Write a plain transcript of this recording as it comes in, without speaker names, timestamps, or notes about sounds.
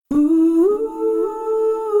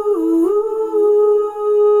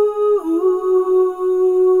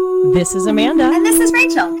This is Amanda. And this is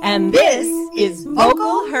Rachel. And this is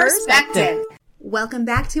Vocal Perspective. Welcome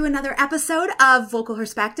back to another episode of Vocal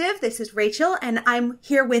Perspective. This is Rachel, and I'm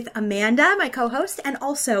here with Amanda, my co-host, and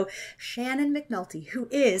also Shannon McNulty, who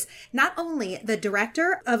is not only the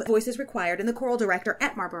director of Voices Required and the choral director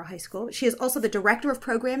at Marlboro High School, she is also the director of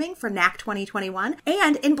programming for NAC 2021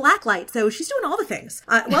 and in Blacklight. So she's doing all the things.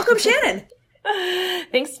 Welcome, Shannon.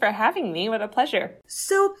 Thanks for having me. What a pleasure.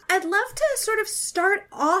 So I'd love to sort of start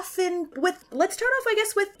off let's start off, I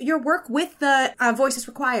guess, with your work with the Voices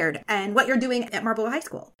Required and what you're doing at Marlboro High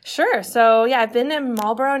School. Sure. So yeah, I've been in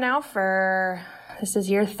Marlboro now this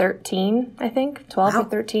is year 13, I think, 12 or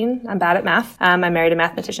 13. I'm bad at math. I married a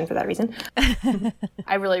mathematician for that reason.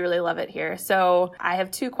 I really, really love it here. So I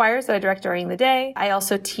have 2 choirs that I direct during the day. I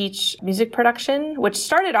also teach music production, which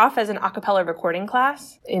started off as an a cappella recording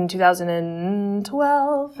class in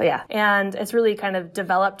 2012. Yeah. And it's really kind of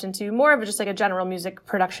developed into more of just like a general music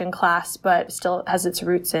production class, but still has its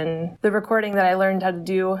roots in the recording that I learned how to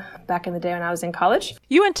do back in the day when I was in college.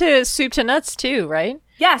 You went to Soup to Nuts too, right?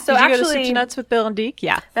 Yeah, so did you actually, go to Soup to Nuts with Bill and Deke?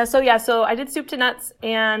 Yeah. So I did Soup to Nuts,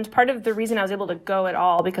 and part of the reason I was able to go at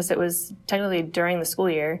all, because it was technically during the school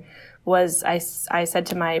year, was I said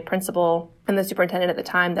to my principal and the superintendent at the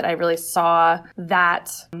time that I really saw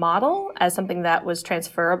that model as something that was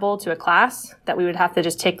transferable to a class, that we would have to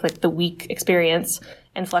just take like the week experience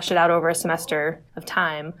and flesh it out over a semester of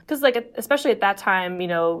time. Because like, especially at that time,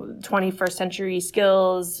 21st century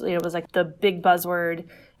skills, was like the big buzzword.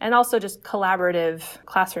 And also just collaborative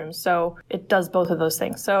classrooms. So it does both of those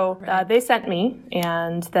things. So they sent me,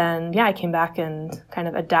 and then, I came back and kind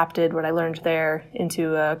of adapted what I learned there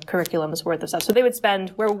into a curriculum's worth of stuff. So they would spend,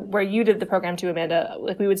 where you did the program too, Amanda,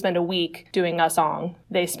 like we would spend a week doing a song.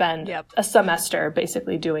 They spend a semester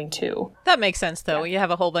basically doing 2. That makes sense, though. You have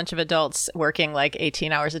a whole bunch of adults working like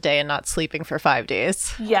 18 hours a day and not sleeping for 5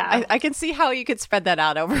 days. Yeah. I can see how you could spread that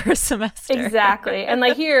out over a semester. Exactly. And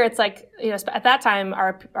like here, it's like, at that time,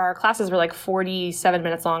 our classes were like 47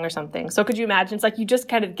 minutes long or something. So could you imagine? It's like you just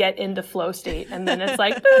kind of get into flow state, and then it's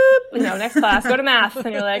like, boop, next class, go to math.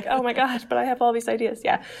 And you're like, oh my gosh, but I have all these ideas.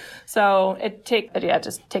 Yeah. So it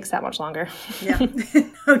just takes that much longer. Yeah,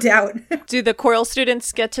 no doubt. Do the choral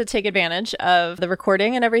students get to take advantage of the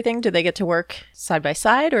recording and everything? Do they get to work side by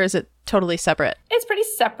side, or is it totally separate? It's pretty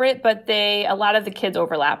separate, but a lot of the kids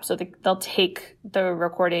overlap. So they'll take the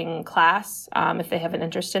recording class if they have an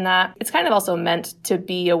interest in that. It's kind of also meant to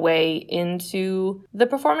be a way into the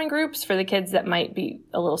performing groups for the kids that might be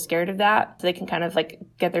a little scared of that. So they can kind of like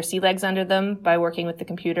get their sea legs under them by working with the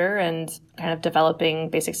computer and kind of developing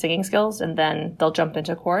basic singing skills, and then they'll jump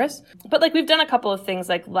into chorus. But like we've done a couple of things,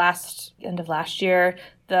 like end of last year,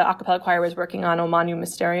 the a cappella choir was working on O Magnum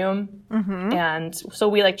Mysterium. Mm-hmm. And so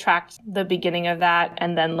we like tracked the beginning of that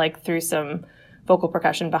and then like threw some vocal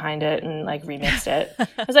percussion behind it and like remixed it.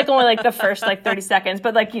 It was like only like the first like 30 seconds,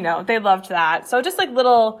 but like, they loved that. So just like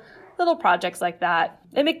little projects like that.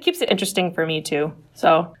 It keeps it interesting for me too.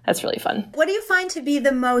 So that's really fun. What do you find to be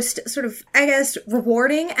the most sort of, I guess,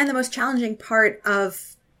 rewarding and the most challenging part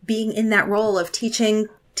of being in that role of teaching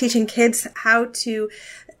kids how to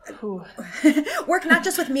work not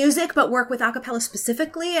just with music, but work with a cappella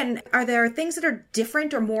specifically? And are there things that are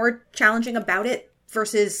different or more challenging about it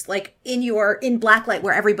versus like in Blacklight,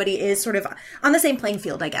 where everybody is sort of on the same playing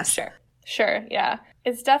field, I guess? Sure. Yeah.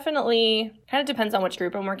 It's definitely kind of depends on which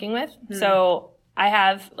group I'm working with. So I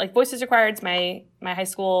have like Voices Required, my high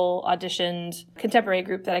school auditioned contemporary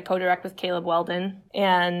group that I co-direct with Caleb Weldon.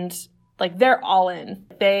 And like they're all in.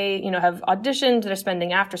 They, have auditioned, they're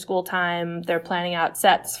spending after school time, they're planning out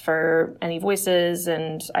sets for any voices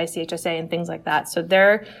and ICHSA and things like that. So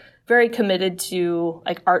they're very committed to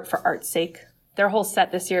like art for art's sake. Their whole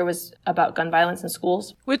set this year was about gun violence in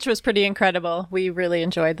schools. Which was pretty incredible. We really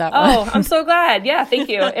enjoyed that one. Oh, I'm so glad. Yeah, thank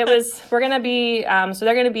you. We're going to be, so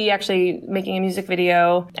they're going to be actually making a music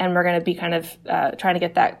video, and we're going to be kind of trying to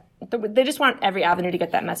get that. They just want every avenue to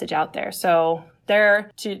get that message out there. So they're,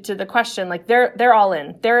 to the question, like they're all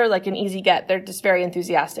in. They're like an easy get. They're just very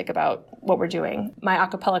enthusiastic about what we're doing. My a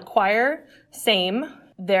cappella choir, same.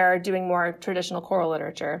 They're doing more traditional choral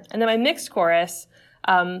literature. And then my mixed chorus,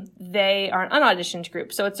 they are an unauditioned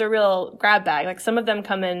group. So it's a real grab bag. Like some of them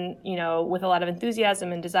come in, with a lot of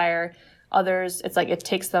enthusiasm and desire. Others, it's like it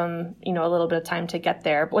takes them, a little bit of time to get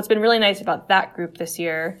there. But what's been really nice about that group this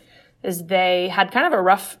year is they had kind of a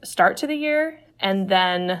rough start to the year and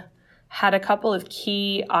then had a couple of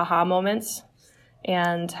key aha moments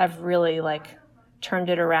and have really like turned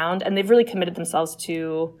it around. And they've really committed themselves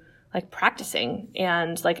to like practicing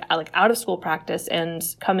and like out of school practice and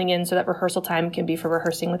coming in so that rehearsal time can be for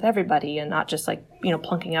rehearsing with everybody and not just like,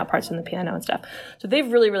 plunking out parts on the piano and stuff. So they've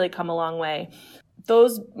really, really come a long way.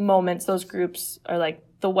 Those moments, those groups are like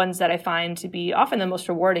the ones that I find to be often the most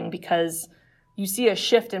rewarding because you see a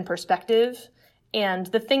shift in perspective. And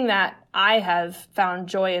the thing that I have found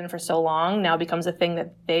joy in for so long now becomes a thing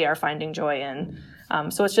that they are finding joy in.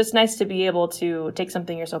 So it's just nice to be able to take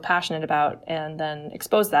something you're so passionate about and then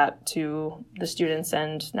expose that to the students.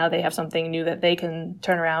 And now they have something new that they can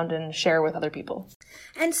turn around and share with other people.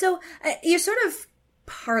 And so you sort of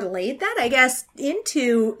parlayed that, I guess,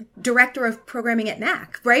 into director of programming at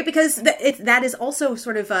NAC, right? Because that is also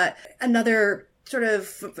sort of another sort of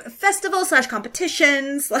festival /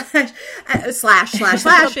 competition / big but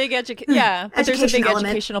there's a big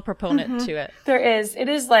educational proponent to it. There is. It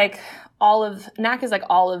is like NAC is like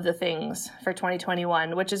all of the things for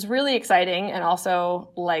 2021, which is really exciting and also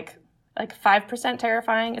like 5%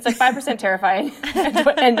 terrifying. It's like 5% terrifying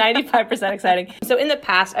and 95% exciting. So in the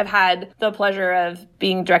past, I've had the pleasure of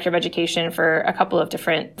being director of education for a couple of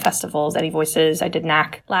different festivals, Any Voices. I did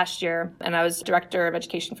NAC last year, and I was director of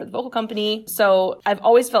education for the Vocal Company. So I've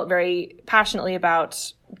always felt very passionately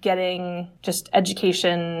about getting just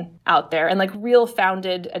education out there and like real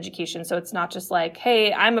founded education. So it's not just like,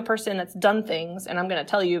 hey, I'm a person that's done things and I'm going to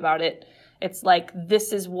tell you about it. It's like,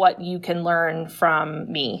 this is what you can learn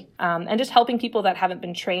from me. And just helping people that haven't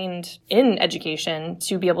been trained in education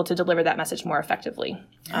to be able to deliver that message more effectively.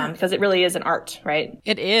 Because it really is an art, right?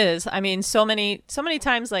 It is. I mean, so many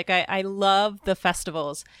times, like I love the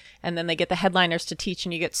festivals and then they get the headliners to teach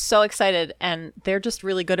and you get so excited and they're just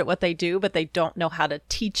really good at what they do, but they don't know how to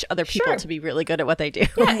teach other people to be really good at what they do.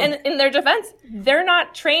 Yeah, and in their defense, they're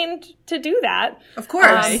not trained to do that. Of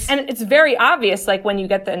course. And it's very obvious, like when you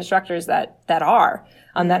get the instructors that are,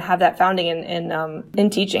 that have that founding in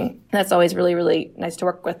teaching. That's always really, really nice to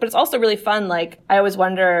work with. But it's also really fun. Like, I always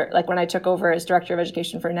wonder, like when I took over as director of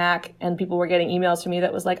education for NAC and people were getting emails from me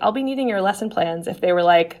that was like, I'll be needing your lesson plans, if they were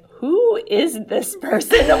like, who is this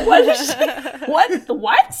person? What?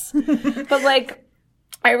 But like,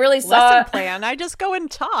 I really saw lesson plan. I just go and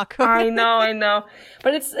talk. I know.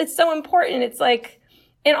 But it's so important. It's like,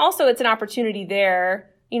 and also it's an opportunity there,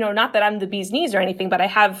 not that I'm the bee's knees or anything, but I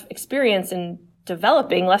have experience in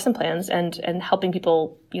developing lesson plans and helping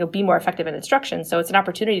people, be more effective in instruction. So it's an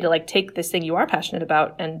opportunity to like take this thing you are passionate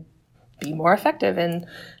about and be more effective in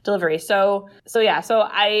delivery. So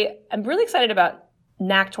I'm really excited about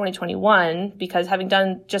NAC 2021 because having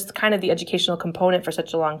done just kind of the educational component for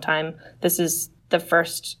such a long time, this is the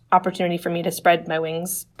first opportunity for me to spread my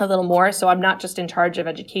wings a little more. So I'm not just in charge of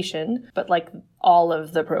education, but like all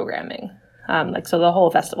of the programming. So the whole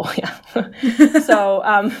festival, yeah. So,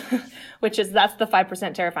 that's the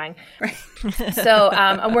 5% terrifying. Right. So,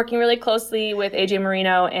 I'm working really closely with AJ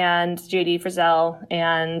Marino and JD Frizzell,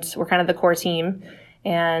 and we're kind of the core team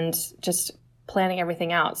and just planning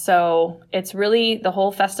everything out. So it's really, the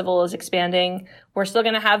whole festival is expanding. We're still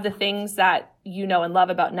going to have the things that you know and love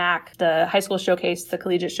about NAC, the high school showcase, the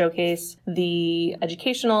collegiate showcase, the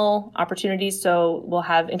educational opportunities. So we'll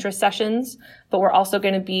have interest sessions, but we're also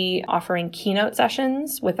going to be offering keynote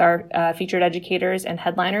sessions with our featured educators and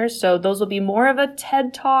headliners. So those will be more of a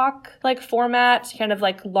TED Talk like format, kind of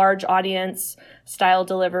like large audience style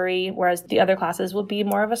delivery, whereas the other classes will be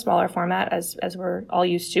more of a smaller format as we're all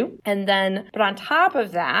used to. And then, but on top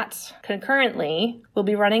of that, concurrently, we'll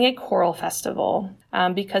be running a choral festival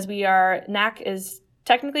because NAC is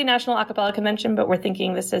technically National Acapella Convention, but we're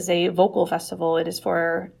thinking this is a vocal festival. It is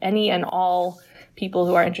for any and all people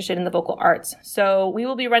who are interested in the vocal arts. So we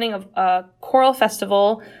will be running a choral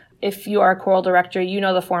festival. If you are a choral director, you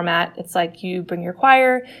know the format. It's like you bring your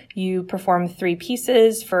choir, you perform 3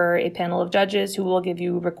 pieces for a panel of judges who will give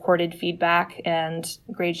you recorded feedback and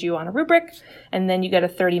grade you on a rubric. And then you get a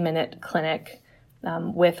 30-minute clinic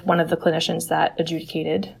with one of the clinicians that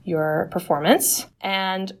adjudicated your performance.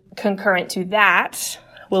 And concurrent to that,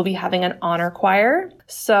 we'll be having an honor choir.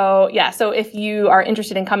 So if you are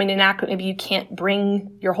interested in coming to NAC, maybe you can't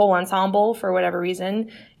bring your whole ensemble for whatever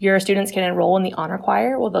reason, your students can enroll in the honor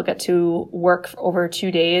choir. Well, they'll get to work for over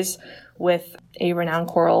 2 days with a renowned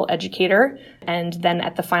choral educator. And then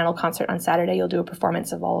at the final concert on Saturday, you'll do a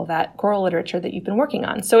performance of all of that choral literature that you've been working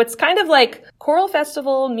on. So it's kind of like choral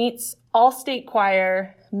festival meets all-state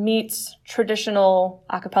choir meets traditional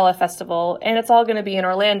a cappella festival, and it's all going to be in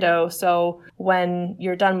Orlando. So when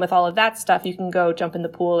you're done with all of that stuff, you can go jump in the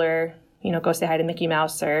pool or, go say hi to Mickey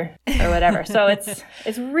Mouse or whatever. So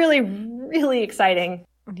it's really, really exciting.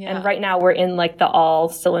 Yeah. And right now we're in like the all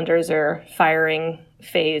cylinders are firing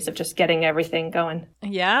phase of just getting everything going.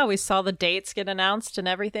 Yeah, we saw the dates get announced and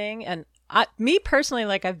everything. And me personally,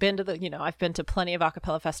 like I've been to I've been to plenty of a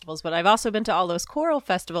cappella festivals, but I've also been to all those choral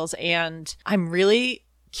festivals. And I'm really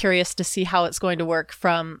curious to see how it's going to work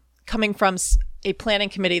coming from a planning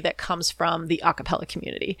committee that comes from the a cappella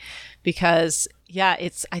community. Because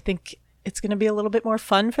I think it's going to be a little bit more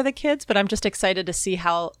fun for the kids, but I'm just excited to see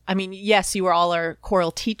how, I mean, yes, you are all our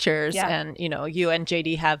choral teachers and, you and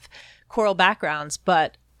JD have choral backgrounds,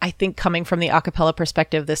 but I think coming from the a cappella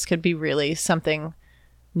perspective, this could be really something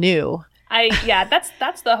new.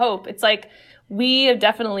 That's the hope. It's like, we have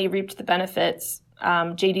definitely reaped the benefits,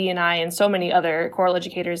 JD and I and so many other choral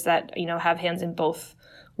educators that, have hands in both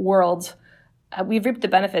worlds. We've reaped the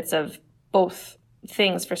benefits of both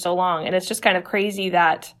things for so long. And it's just kind of crazy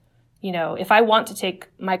that, if I want to take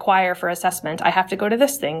my choir for assessment, I have to go to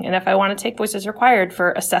this thing. And if I want to take Voices Required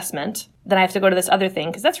for assessment, then I have to go to this other thing.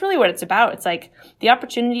 Because that's really what it's about. It's like the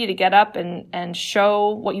opportunity to get up and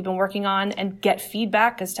show what you've been working on and get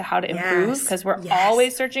feedback as to how to improve. Because we're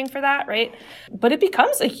always searching for that, right? But it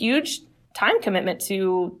becomes a huge time commitment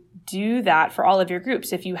to do that for all of your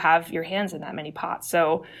groups if you have your hands in that many pots.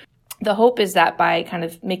 So the hope is that by kind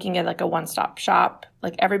of making it like a one-stop shop,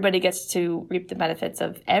 like everybody gets to reap the benefits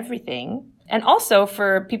of everything. And also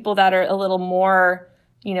for people that are a little more,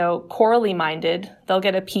 chorally minded, they'll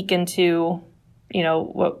get a peek into,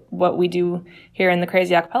 what we do here in the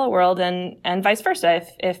crazy a cappella world and vice versa.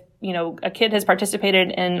 If a kid has participated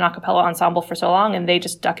in an a cappella ensemble for so long and they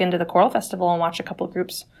just duck into the choral festival and watch a couple of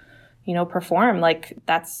groups, perform, like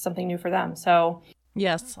that's something new for them. So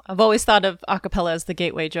yes, I've always thought of a cappella as the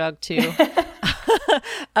gateway drug to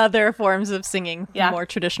other forms of singing, more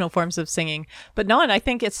traditional forms of singing. But no, and I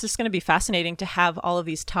think it's just going to be fascinating to have all of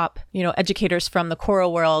these top, educators from the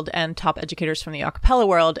choral world and top educators from the a cappella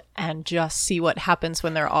world and just see what happens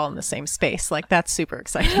when they're all in the same space. Like that's super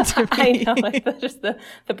exciting to me. I know, like just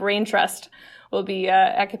the brain trust will be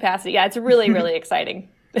at capacity. Yeah, it's really, really exciting.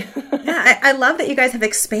 I love that you guys have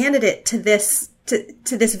expanded it to this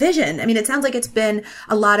vision. I mean, it sounds like it's been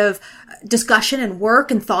a lot of discussion and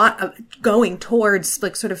work and thought of going towards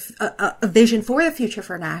like sort of a vision for the future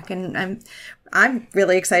for NAC. And I'm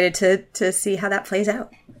really excited to see how that plays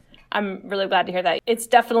out. I'm really glad to hear that. It's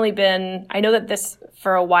definitely been, I know that this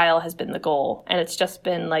for a while has been the goal, and it's just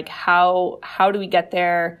been like, how do we get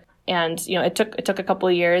there? And, it took a couple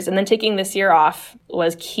of years, and then taking this year off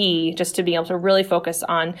was key just to be able to really focus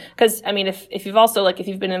on, because I mean, if you've also if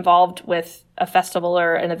you've been involved with a festival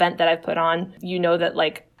or an event that I've put on, that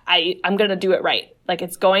like, I'm going to do it right. Like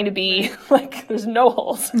it's going to be like, there's no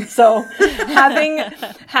holes. So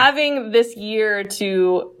having this year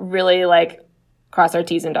to really like cross our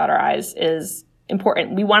T's and dot our I's is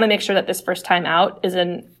important. We want to make sure that this first time out is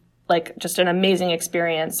just an amazing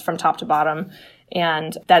experience from top to bottom,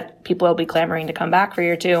 and that people will be clamoring to come back for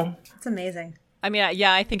year two. That's amazing. I mean,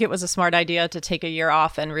 I think it was a smart idea to take a year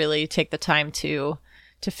off and really take the time to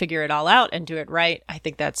figure it all out and do it right. I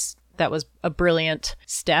think that was a brilliant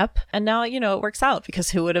step. And now, it works out, because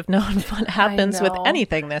who would have known what happens with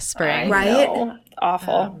anything this spring? Right?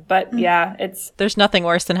 Awful. But yeah, there's nothing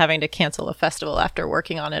worse than having to cancel a festival after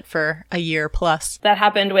working on it for a year plus. That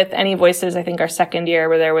happened with Any Voices, I think our second year,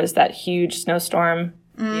 where there was that huge snowstorm.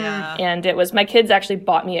 Yeah. And my kids actually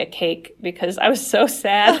bought me a cake because I was so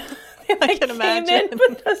sad. I can imagine.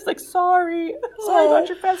 But I was like, sorry about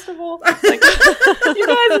your festival. Like, you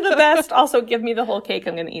guys are the best. Also, give me the whole cake.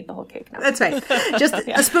 I'm going to eat the whole cake now. That's right. Just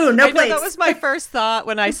a spoon, no plates. That was my first thought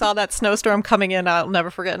when I saw that snowstorm coming in. I'll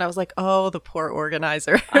never forget. And I was like, oh, the poor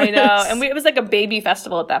organizer. I know. And it was like a baby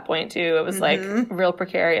festival at that point, too. It was like real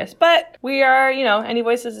precarious. But we are, Any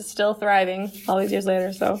Voices is still thriving all these years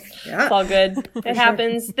later. So it's all good. It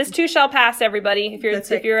happens. This too shall pass, everybody. If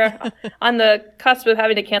you're on the cusp of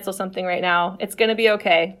having to cancel something right now, it's going to be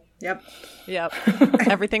okay. Yep.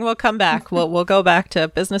 Everything will come back. We'll go back to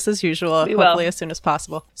business as usual, hopefully as soon as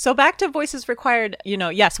possible. So back to Voices Required,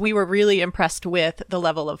 yes, we were really impressed with the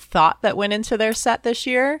level of thought that went into their set this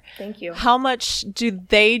year. Thank you. How much do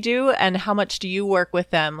they do, and how much do you work with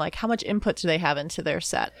them? Like, how much input do they have into their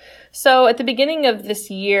set? So at the beginning of this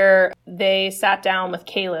year, they sat down with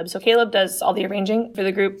Caleb. So Caleb does all the arranging for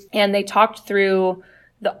the group, and they talked through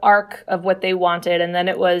the arc of what they wanted, and then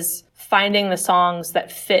it was finding the songs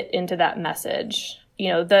that fit into that message.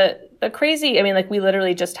 The crazy, I mean, like we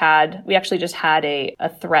actually just had a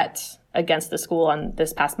threat against the school on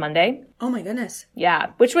this past Monday. Oh my goodness.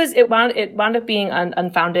 Yeah, which was, it wound up being an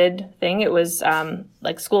unfounded thing. It was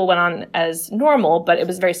like school went on as normal, but it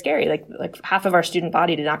was very scary. Like half of our student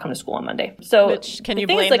body did not come to school on Monday. So can you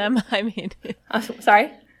blame them? I mean,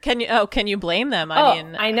 sorry? Can you blame them?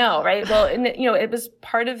 I know, right? Well, and, it was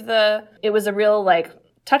it was a real like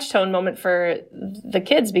touch tone moment for the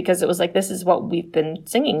kids, because it was like, this is what we've been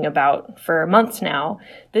singing about for months now.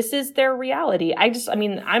 This is their reality. I'm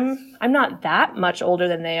not that much older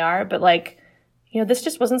than they are, but like, this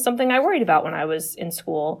just wasn't something I worried about when I was in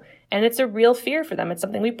school. And it's a real fear for them. It's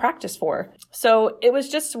something we practice for. So it was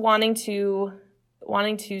just wanting to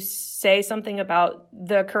say something about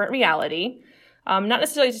the current reality. Not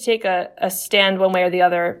necessarily to take a stand one way or the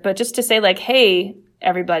other, but just to say like, hey,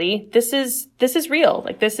 everybody, this is real.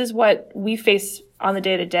 Like, this is what we face on the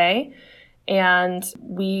day to day. And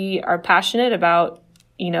we are passionate about,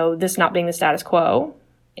 this not being the status quo,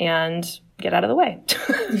 and get out of the way.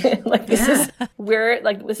 Like,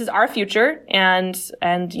 this is our future, and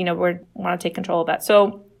we want to take control of that.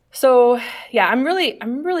 So yeah, I'm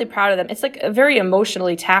really proud of them. It's like a very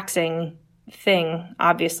emotionally taxing thing,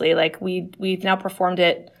 obviously. Like, we've now performed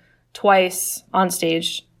it twice on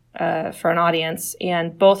stage for an audience,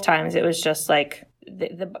 and both times it was just like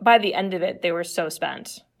by the end of it they were so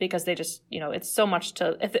spent, because they just it's so much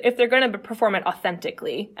to if they're going to perform it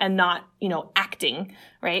authentically and not acting,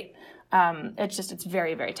 right? It's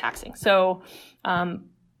very, very taxing. So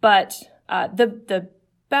but the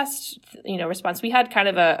best response, we had kind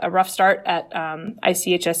of a rough start at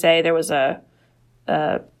ICHSA. There was a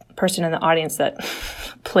person in the audience that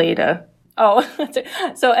played so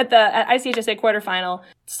at ICHSA quarterfinal,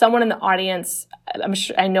 someone in the audience,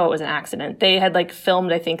 I know it was an accident. They had like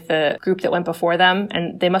filmed, I think, the group that went before them,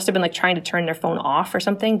 and they must have been like trying to turn their phone off or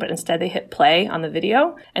something, but instead they hit play on the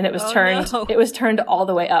video, and it was it was turned all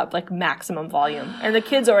the way up, like maximum volume. And the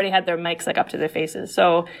kids already had their mics like up to their faces.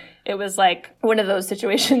 So it was like one of those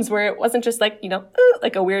situations where it wasn't just like,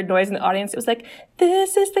 like a weird noise in the audience. It was like,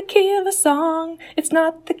 this is the key of the song. It's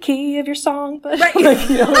not the key of your song, but right.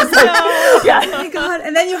 Yeah. Oh my God.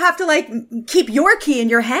 And then you have to like keep your key in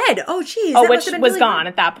your head. Oh geez. Which was really gone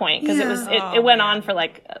at that point, because it went on for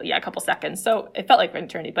like, a couple seconds. So it felt like an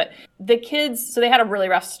eternity, but the kids, so they had a really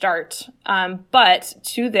rough start. But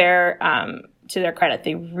to their credit,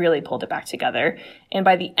 they really pulled it back together. And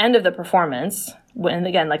by the end of the performance, and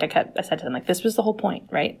again, like I said to them, like, this was the whole point,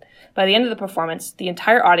 right? By the end of the performance, the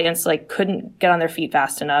entire audience like couldn't get on their feet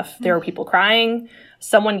fast enough. There were people crying.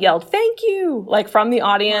 Someone yelled, "Thank you," like from the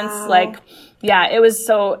audience. Wow. Like, yeah, it was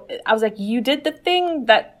so, I was like, you did the thing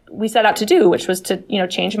that we set out to do, which was to,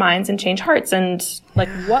 change minds and change hearts. And like,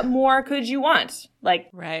 what more could you want? Like,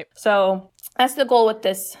 right. So that's the goal with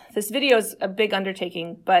this. This video is a big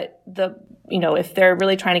undertaking, but if they're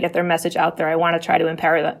really trying to get their message out there, I want to try to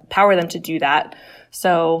empower them to do that.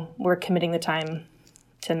 So we're committing the time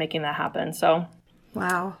to making that happen. So,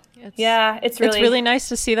 wow. It's really nice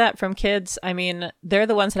to see that from kids. I mean, they're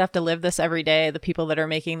the ones that have to live this every day. The people that are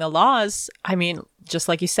making the laws. I mean, just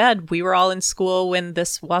like you said, we were all in school when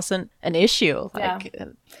this wasn't an issue. Like,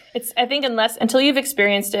 it's, I think, until you've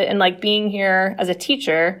experienced it, and like being here as a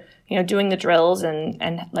teacher, doing the drills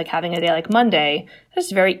and like having a day like Monday,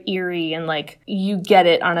 it's very eerie, and like you get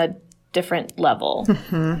it on a different level.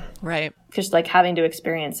 Mm-hmm. Right. Just like having to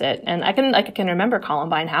experience it. And I can remember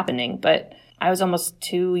Columbine happening, but I was almost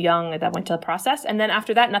too young that went to the process. And then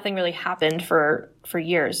after that, nothing really happened for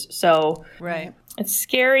years. So right. It's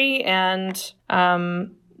scary. And,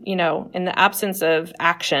 in the absence of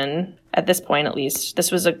action at this point, at least,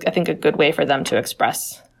 this was, I think, a good way for them to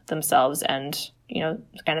express themselves and,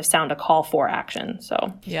 kind of sound a call for action.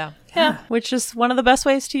 So, yeah. Which is one of the best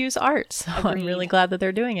ways to use art. So Agreed. I'm really glad that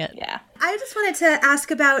they're doing it. Yeah. I just wanted to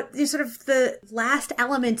ask about sort of the last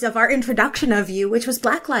element of our introduction of you, which was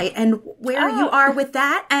Blacklight, and where you are with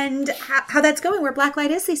that, and how that's going, where Blacklight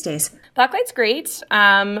is these days. Blacklight's great.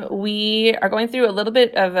 We are going through a little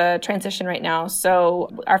bit of a transition right now. So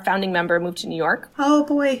our founding member moved to New York. Oh,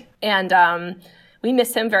 boy. And we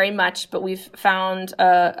miss him very much, but we've found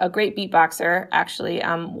a great beatboxer, actually,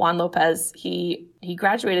 Juan Lopez. He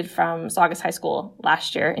graduated from Saugus High School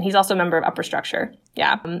last year, and he's also a member of Upper Structure.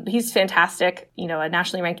 Yeah, he's fantastic, a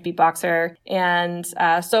nationally ranked beatboxer. And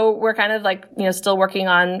so we're kind of like, still working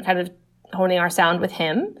on kind of honing our sound with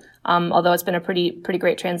him, although it's been a pretty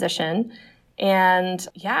great transition. And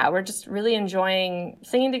yeah, we're just really enjoying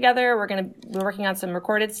singing together. We're working on some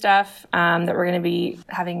recorded stuff that we're going to be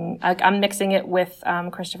having. I'm mixing it with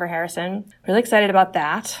Christopher Harrison. Really excited about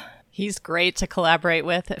that. He's great to collaborate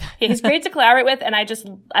with. Yeah, he's great to collaborate with, and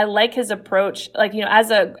I like his approach. Like,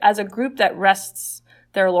 as a group that rests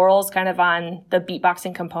their laurels kind of on the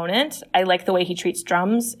beatboxing component, I like the way he treats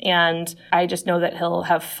drums, and I just know that he'll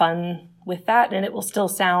have fun with that, and it will still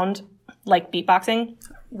sound like beatboxing.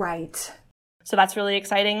 Right. So that's really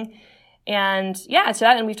exciting. And yeah, so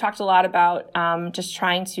that, and we've talked a lot about just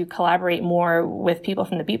trying to collaborate more with people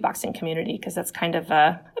from the beatboxing community, because that's kind of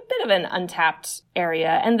a bit of an untapped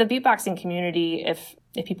area. And the beatboxing community, if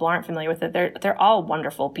people aren't familiar with it, they're all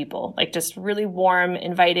wonderful people, like just really warm,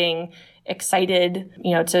 inviting, excited,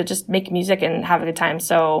 to just make music and have a good time.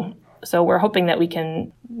 So we're hoping that we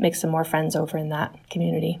can make some more friends over in that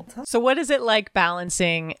community. So what is it like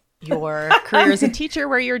balancing your career as a teacher,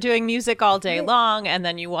 where you're doing music all day long, and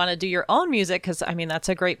then you want to do your own music? Because I mean, that's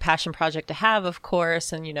a great passion project to have, of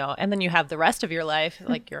course. And, and then you have the rest of your life,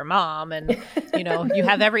 like you're a mom, and, you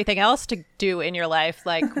have everything else to do in your life.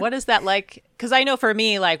 Like, what is that like? Because I know for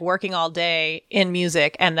me, like working all day in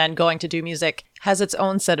music and then going to do music has its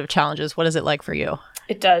own set of challenges. What is it like for you?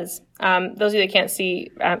 It does. Those of you that can't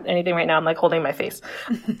see anything right now, I'm like holding my face.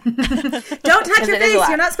 Don't touch your face.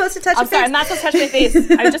 You're not supposed to touch your face. I'm not supposed to touch my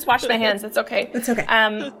face. I just washed my hands. It's okay. It's okay.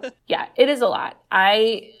 Yeah, it is a lot.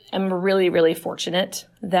 I am really, really fortunate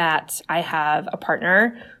that I have a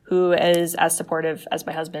partner who is as supportive as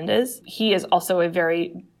my husband is. He is also a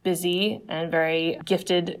very busy and very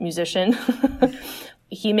gifted musician.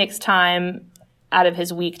 He makes time out of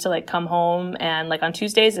his week to like come home, and like on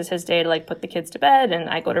Tuesdays is his day to like put the kids to bed, and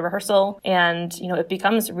I go to rehearsal. And it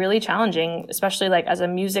becomes really challenging, especially like as a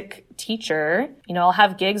music teacher. I'll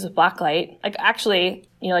have gigs with Blacklight, like actually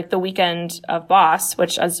like the weekend of Boss,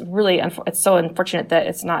 which is really it's so unfortunate that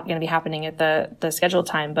it's not going to be happening at the scheduled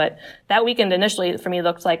time. But that weekend initially for me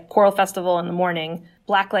looked like choral festival in the morning,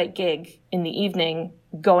 Blacklight gig in the evening,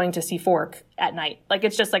 going to see Fork at night. Like,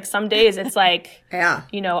 it's just like some days it's like, yeah,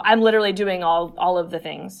 I'm literally doing all of the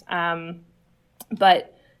things.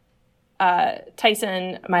 But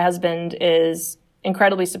Tyson, my husband, is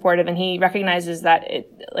incredibly supportive, and he recognizes that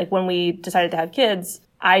when we decided to have kids,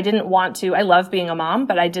 I love being a mom,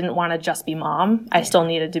 but I didn't want to just be mom. I still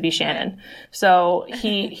needed to be Shannon. So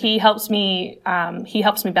he helps me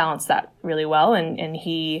balance that really well. And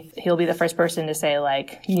he'll be the first person to say,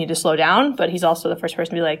 like, you need to slow down, but he's also the first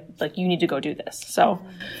person to be like, you need to go do this. So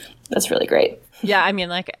that's really great. Yeah. I mean,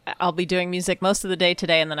 like, I'll be doing music most of the day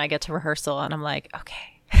today, and then I get to rehearsal and I'm like, okay.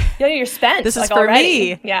 You're spent. This is like, for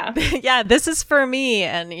already. me. Yeah. Yeah, this is for me.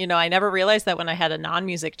 And, I never realized that when I had a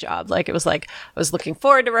non-music job. Like, it was like, I was looking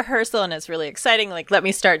forward to rehearsal and it's really exciting. Like, let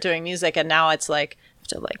me start doing music. And now it's like, I have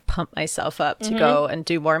to like pump myself up to go and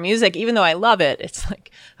do more music. Even though I love it, it's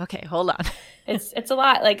like, okay, hold on. It's a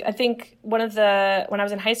lot. Like, I think when I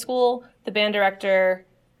was in high school, the band director,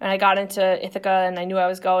 and I got into Ithaca and I knew I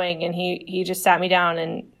was going, and he just sat me down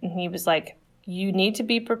and he was like, you need to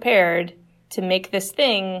be prepared to make this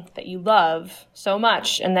thing that you love so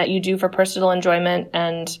much and that you do for personal enjoyment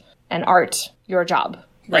and art your job.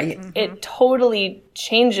 Like, it totally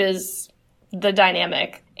changes the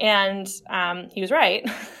dynamic. And he was right.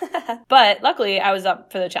 But luckily, I was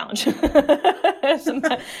up for the challenge.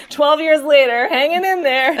 12 years later, hanging in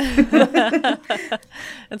there.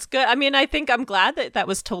 That's good. I mean, I think I'm glad that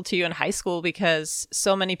was told to you in high school, because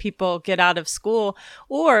so many people get out of school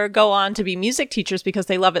or go on to be music teachers because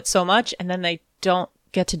they love it so much, and then they don't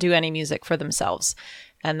get to do any music for themselves.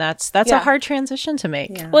 And that's a hard transition to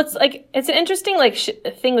make. Yeah. Well, it's an interesting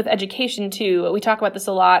thing with education too. We talk about this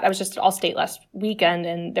a lot. I was just at Allstate last weekend,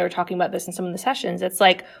 and they were talking about this in some of the sessions. It's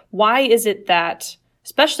like, why is it that,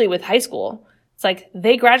 especially with high school, it's like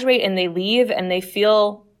they graduate and they leave and they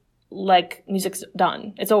feel like music's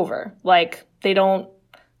done. It's over. Like, they don't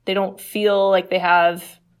feel like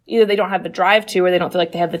either they don't have the drive to, or they don't feel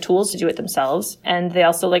like they have the tools to do it themselves. And they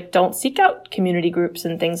also don't seek out community groups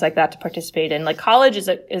and things like that to participate in. Like, college is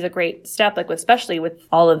a great step, especially with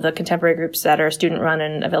all of the contemporary groups that are student run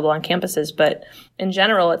and available on campuses. But in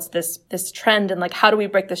general, it's this trend. And how do we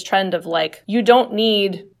break this trend of you don't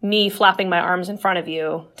need me flapping my arms in front of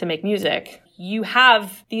you to make music. You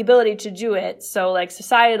have the ability to do it. So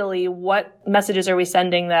societally, what messages are we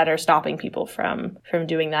sending that are stopping people from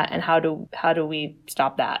doing that? And how do we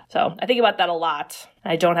stop that? So I think about that a lot.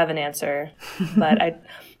 I don't have an answer, but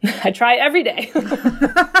I try every day.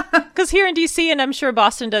 Because here in DC, and I'm sure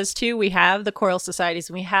Boston does too, we have the choral societies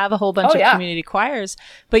and we have a whole bunch of community choirs.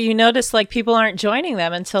 But you notice people aren't joining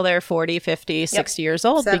them until they're 40, 50, 60 years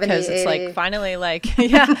old, 70, because 80. It's finally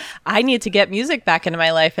I need to get music back into my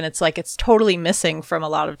life. And it's totally missing from a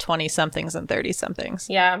lot of 20-somethings and 30-somethings.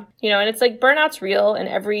 Yeah. And it's burnout's real in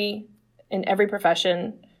every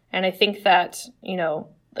profession. And I think that,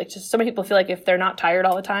 just so many people feel like if they're not tired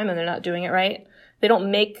all the time and they're not doing it right, they don't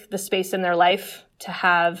make the space in their life to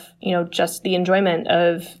have, just the enjoyment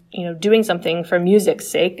of, doing something for music's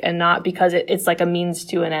sake, and not because it's a means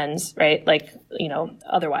to an ends, right?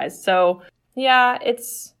 Otherwise. So yeah,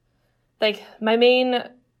 it's my main,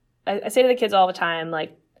 I say to the kids all the time,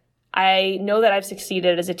 I know that I've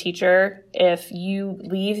succeeded as a teacher if you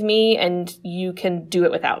leave me and you can do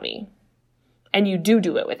it without me. And you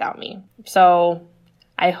do it without me. So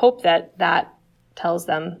I hope that that tells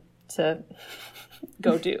them to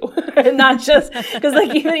go do. And not just because,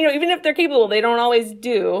 like, even if they're capable, they don't always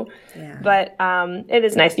do. Yeah. But it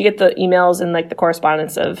is nice. You get the emails and like the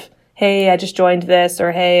correspondence of, hey, I just joined this,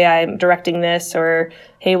 or hey, I'm directing this, or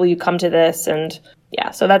hey, will you come to this? And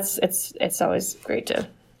yeah, so it's always great to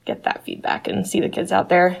get that feedback and see the kids out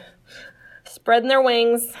there spreading their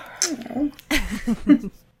wings.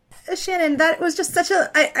 Shannon, that was just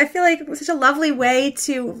I feel like it was such a lovely way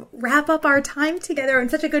to wrap up our time together, and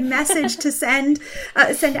such a good message to send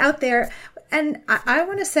out there. And I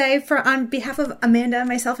want to say, on behalf of Amanda,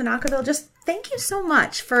 myself, and Acaville, just thank you so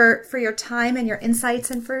much for your time and your insights,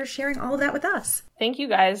 and for sharing all of that with us. Thank you,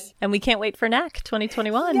 guys. And we can't wait for NAC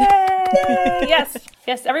 2021. Yay!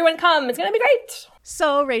 Yes, everyone come. It's going to be great.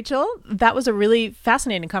 So, Rachel, that was a really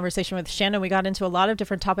fascinating conversation with Shannon. We got into a lot of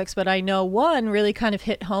different topics, but I know one really kind of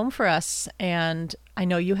hit home for us, and I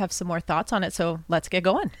know you have some more thoughts on it, so let's get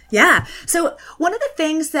going. Yeah. So one of the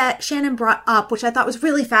things that Shannon brought up, which I thought was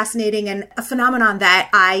really fascinating and a phenomenon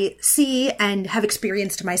that I see and have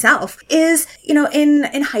experienced myself, is,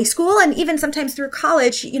 in high school and even sometimes through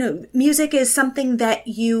college, music is something that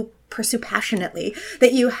you pursue passionately,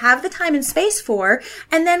 that you have the time and space for.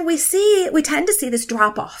 And then we tend to see this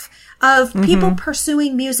drop off of people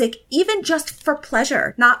pursuing music, even just for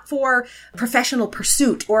pleasure, not for professional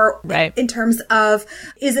pursuit, or in terms of,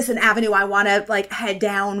 is this an avenue I want to like head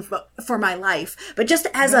down for my life, but just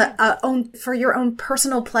as for your own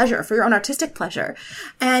personal pleasure, for your own artistic pleasure.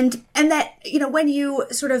 And that, when you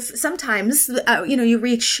sort of sometimes, you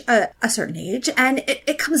reach a certain age and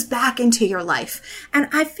it comes back into your life. And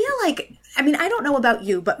I feel like, I don't know about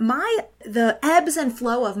you, but the ebbs and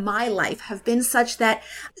flow of my life have been such that,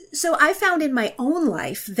 so I found in my own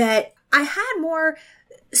life that I had more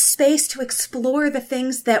space to explore the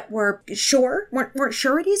things that weren't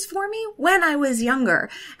sureties for me when I was younger.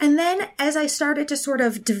 And then as I started to sort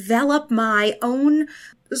of develop my own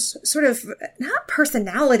sort of, not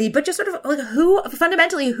personality, but just sort of like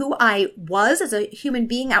fundamentally who I was as a human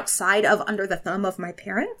being outside of under the thumb of my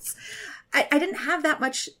parents, I didn't have that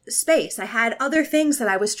much space. I had other things that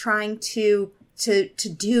I was trying to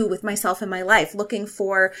do with myself and my life, looking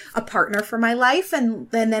for a partner for my life, and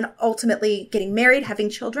then ultimately getting married, having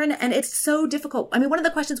children. And it's so difficult. One of the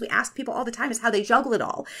questions we ask people all the time is how they juggle it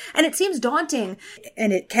all. And it seems daunting,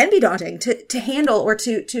 and it can be daunting to handle, or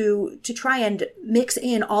to try and mix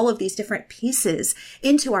in all of these different pieces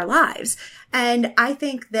into our lives. And I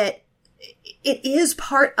think that it is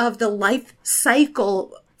part of the life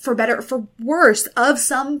cycle, for better or for worse, of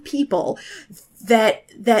some people, that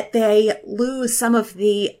they lose some of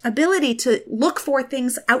the ability to look for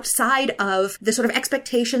things outside of the sort of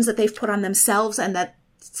expectations that they've put on themselves and that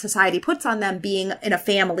society puts on them, being in a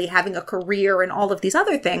family, having a career, and all of these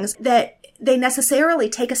other things, that they necessarily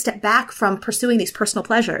take a step back from pursuing these personal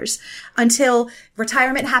pleasures until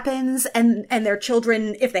retirement happens, and their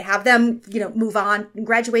children, if they have them, move on,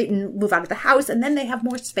 graduate and move out of the house. And then they have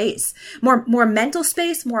more space, more mental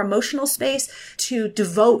space, more emotional space to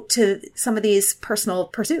devote to some of these personal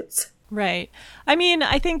pursuits. Right.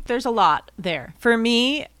 I think there's a lot there. For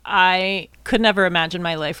me, I could never imagine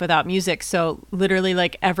my life without music. So literally,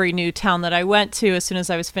 like, every new town that I went to, as soon as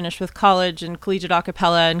I was finished with college and collegiate a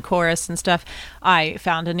cappella and chorus and stuff, I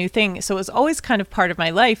found a new thing. So it was always kind of part of my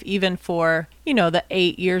life, even for, the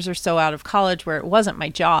 8 years or so out of college where it wasn't my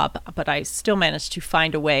job, but I still managed to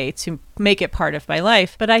find a way to make it part of my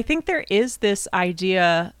life. But I think there is this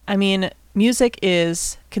idea, music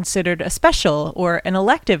is considered a special or an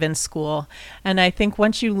elective in school. And I think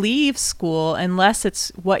once you leave school, unless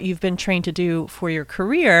it's what you've been trained to do for your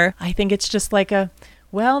career, I think it's just like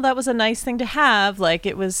that was a nice thing to have. Like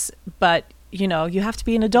it was, but you have to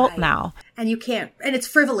be an adult now. And you can't, and it's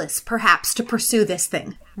frivolous perhaps to pursue this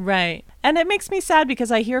thing. Right. And it makes me sad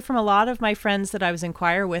because I hear from a lot of my friends that I was in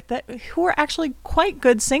choir with who are actually quite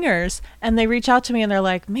good singers. And they reach out to me and they're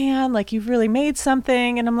like, man, like you've really made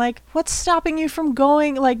something. And I'm like, what's stopping you from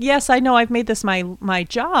going? Like, yes, I know I've made this my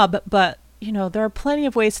job, but there are plenty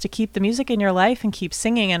of ways to keep the music in your life and keep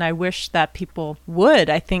singing. And I wish that people would.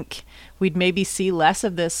 I think we'd maybe see less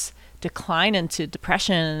of this decline into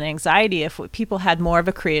depression and anxiety if people had more of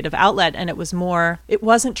a creative outlet, and it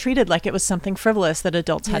wasn't treated like it was something frivolous that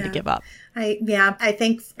adults had to give up. I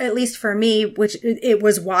think, at least for me, which it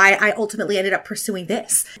was why I ultimately ended up pursuing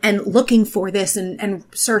this and looking for this and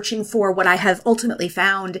searching for what I have ultimately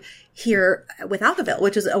found here with Acaville,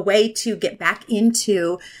 which is a way to get back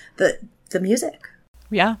into the music.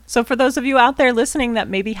 Yeah. So for those of you out there listening that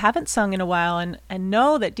maybe haven't sung in a while and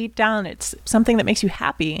know that deep down it's something that makes you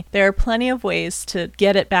happy, there are plenty of ways to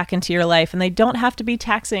get it back into your life. And they don't have to be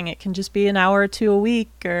taxing. It can just be an hour or two a week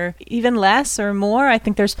or even less or more. I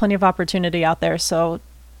think there's plenty of opportunity out there. So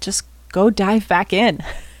just go dive back in.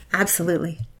 Absolutely.